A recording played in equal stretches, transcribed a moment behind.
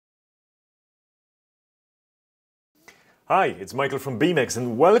Hi, it's Michael from Beamex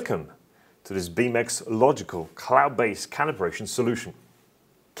and welcome to this Beamex LOGiCAL cloud-based calibration solution.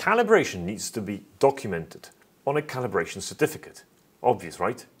 Calibration needs to be documented on a calibration certificate. Obvious,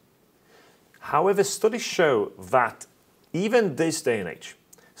 right? However, studies show that even this day and age,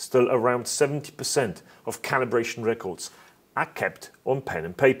 still around 70% of calibration records are kept on pen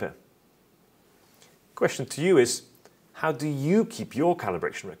and paper. Question to you is, how do you keep your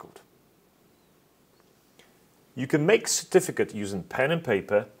calibration record? You can make certificate using pen and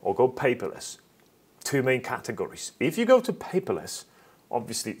paper or go paperless. Two main categories. If you go to paperless,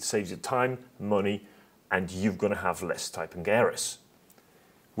 obviously it saves you time, money, and you're going to have less typing errors.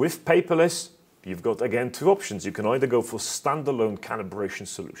 With paperless, you've got again two options. You can either go for standalone calibration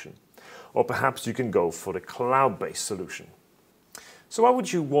solution, or perhaps you can go for the cloud-based solution. So why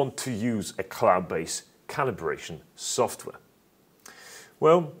would you want to use a cloud-based calibration software?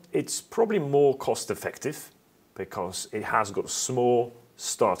 Well, it's probably more cost-effective, because it has got a small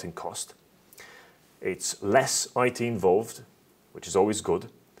starting cost. It's less IT involved, which is always good.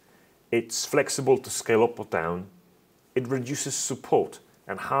 It's flexible to scale up or down. It reduces support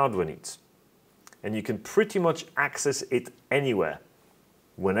and hardware needs. And you can pretty much access it anywhere,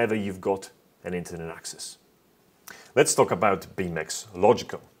 whenever you've got an internet access. Let's talk about Beamex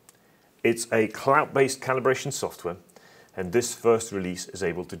LOGiCAL. It's a cloud-based calibration software, and this first release is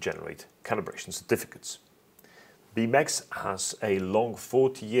able to generate calibration certificates. Beamex has a long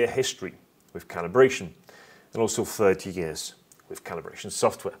 40-year history with calibration and also 30 years with calibration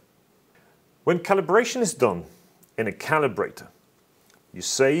software. When calibration is done in a calibrator, you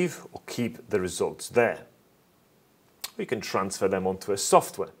save or keep the results there. You can transfer them onto a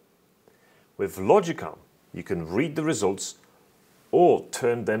software. With LOGiCAL, you can read the results or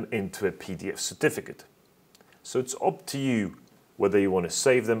turn them into a PDF certificate. So it's up to you whether you want to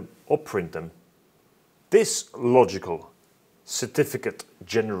save them or print them. This LOGiCAL certificate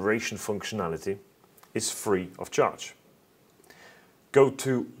generation functionality is free of charge. Go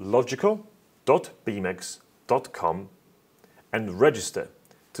to logical.beamex.com and register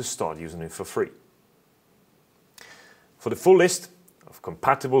to start using it for free. For the full list of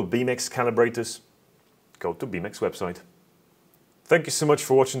compatible Beamex calibrators, go to Beamex website. Thank you so much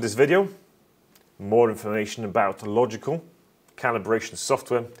for watching this video. More information about LOGiCAL calibration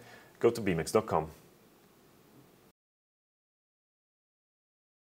software, go to beamex.com.